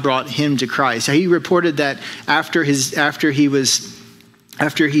God brought him to Christ. He reported that after he was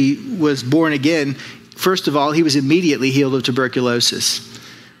born again, first of all, he was immediately healed of tuberculosis.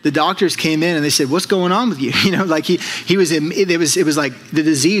 The doctors came in and they said, "What's going on with you?" Like it was like the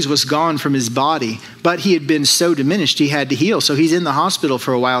disease was gone from his body, but he had been so diminished he had to heal. So he's in the hospital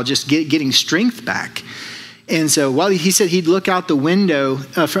for a while, just getting strength back. And so while he said he'd look out the window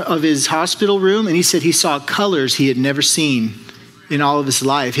of his hospital room, and he said he saw colors he had never seen in all of his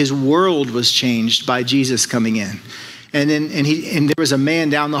life. His world was changed by Jesus coming in. And there was a man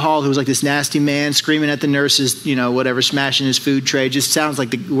down the hall who was like this nasty man screaming at the nurses, whatever, smashing his food tray. Just sounds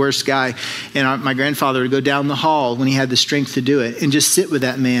like the worst guy. And my grandfather would go down the hall when he had the strength to do it and just sit with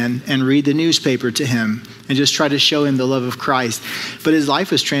that man and read the newspaper to him and just try to show him the love of Christ. But his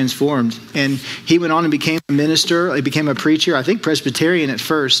life was transformed. And he went on and became a minister. He became a preacher, I think Presbyterian at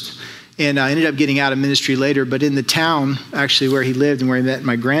first. And I ended up getting out of ministry later. But in the town, actually, where he lived and where he met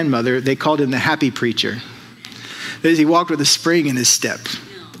my grandmother, they called him the happy preacher. He walked with a spring in his step.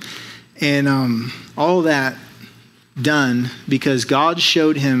 And all that done because God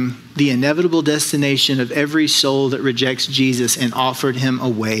showed him the inevitable destination of every soul that rejects Jesus and offered him a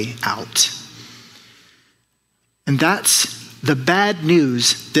way out. And that's the bad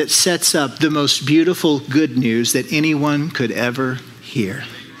news that sets up the most beautiful good news that anyone could ever hear.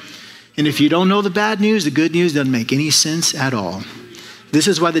 And if you don't know the bad news, the good news doesn't make any sense at all. This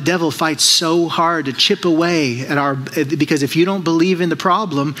is why the devil fights so hard to chip away at because if you don't believe in the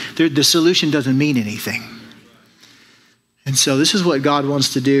problem, the solution doesn't mean anything. And so this is what God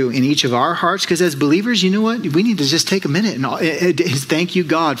wants to do in each of our hearts, because as believers, you know what? We need to just take a minute and thank you,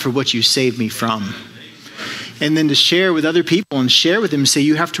 God, for what you saved me from. And then to share with other people and share with them, say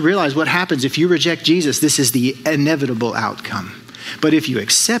you have to realize what happens if you reject Jesus. This is the inevitable outcome. But if you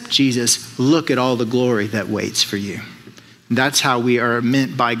accept Jesus, look at all the glory that waits for you. That's how we are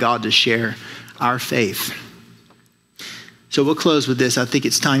meant by God to share our faith. So we'll close with this. I think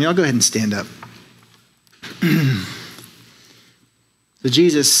it's time. Y'all go ahead and stand up. So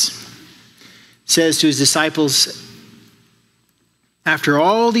Jesus says to his disciples, after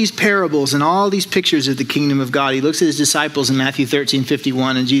all these parables and all these pictures of the kingdom of God, he looks at his disciples in Matthew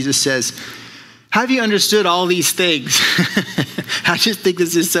 13:51, and Jesus says, have you understood all these things? I just think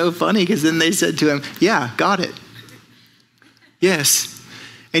this is so funny because then they said to him, yeah, got it. Yes.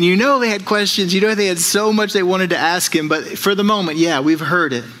 And they had questions. They had so much they wanted to ask him. But for the moment, yeah, we've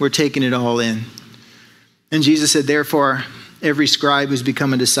heard it. We're taking it all in. And Jesus said, therefore, every scribe who's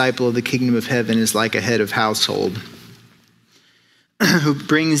become a disciple of the kingdom of heaven is like a head of household who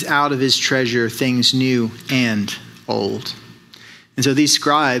brings out of his treasure things new and old. And so these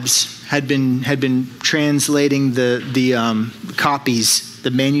scribes had been translating the copies,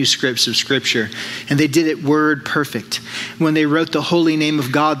 the manuscripts of Scripture, and they did it word perfect. When they wrote the holy name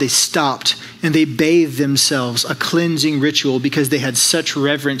of God, they stopped and they bathed themselves, a cleansing ritual, because they had such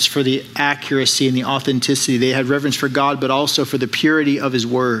reverence for the accuracy and the authenticity. They had reverence for God, but also for the purity of his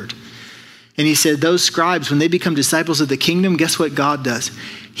word. And he said, those scribes, when they become disciples of the kingdom, guess what God does?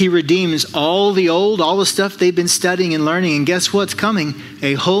 He redeems all the old, all the stuff they've been studying and learning. And guess what's coming?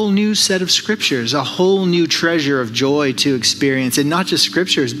 A whole new set of scriptures, a whole new treasure of joy to experience. And not just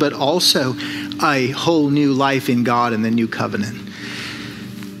scriptures, but also a whole new life in God and the new covenant.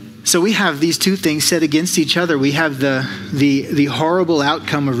 So we have these two things set against each other. We have the horrible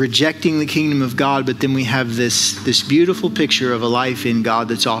outcome of rejecting the kingdom of God, but then we have this beautiful picture of a life in God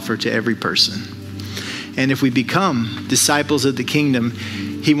that's offered to every person. And if we become disciples of the kingdom,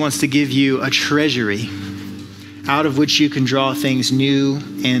 he wants to give you a treasury out of which you can draw things new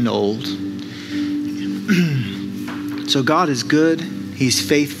and old. So God is good, he's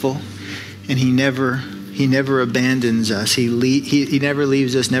faithful, and he never abandons us. He never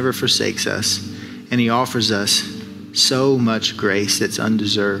leaves us, never forsakes us. And he offers us so much grace that's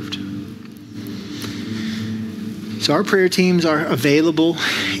undeserved. So our prayer teams are available.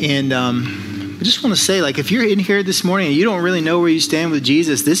 And I just want to say, if you're in here this morning and you don't really know where you stand with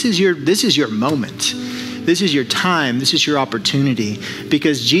Jesus, this is your moment. This is your time. This is your opportunity,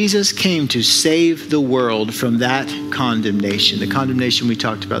 because Jesus came to save the world from that condemnation, the condemnation we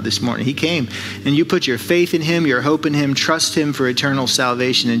talked about this morning. He came and you put your faith in him, your hope in him, trust him for eternal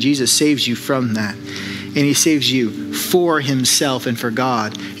salvation, and Jesus saves you from that. And he saves you for himself and for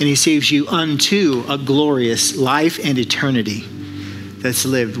God. And he saves you unto a glorious life and eternity that's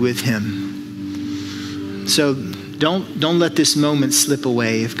lived with him. So don't let this moment slip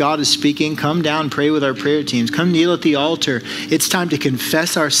away. If God is speaking, come down, pray with our prayer teams. Come kneel at the altar. It's time to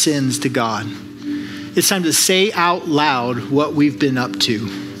confess our sins to God. It's time to say out loud what we've been up to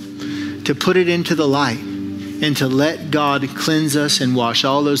put it into the light, and to let God cleanse us and wash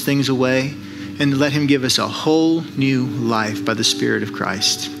all those things away, and let him give us a whole new life by the Spirit of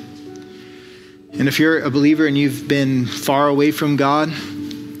Christ. And if you're a believer and you've been far away from God,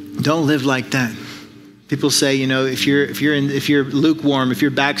 Don't live like that. People say, you know, if you're lukewarm, if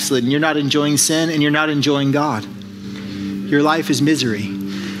you're backslidden, you're not enjoying sin and you're not enjoying God. Your life is misery.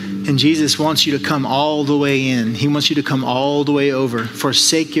 And Jesus wants you to come all the way in. He wants you to come all the way over.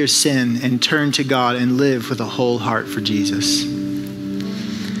 Forsake your sin and turn to God and live with a whole heart for Jesus.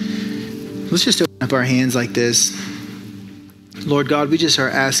 Let's just open up our hands like this. Lord God, we just are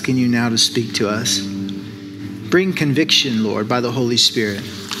asking you now to speak to us. Bring conviction, Lord, by the Holy Spirit.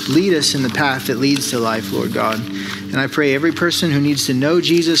 Lead us in the path that leads to life, Lord God. And I pray every person who needs to know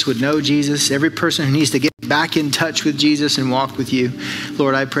Jesus would know Jesus. Every person who needs to get back in touch with Jesus and walk with you.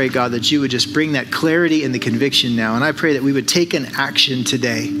 Lord, I pray, God, that you would just bring that clarity and the conviction now. And I pray that we would take an action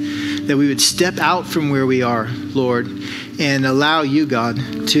today, that we would step out from where we are, Lord, and allow you, God,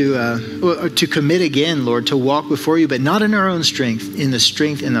 to commit again, Lord, to walk before you, but not in our own strength, in the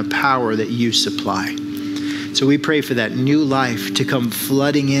strength and the power that you supply. So we pray for that new life to come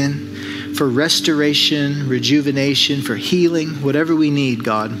flooding in, for restoration, rejuvenation, for healing, whatever we need,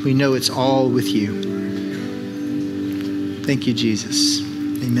 God. We know it's all with you. Thank you, Jesus.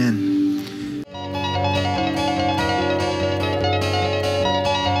 Amen.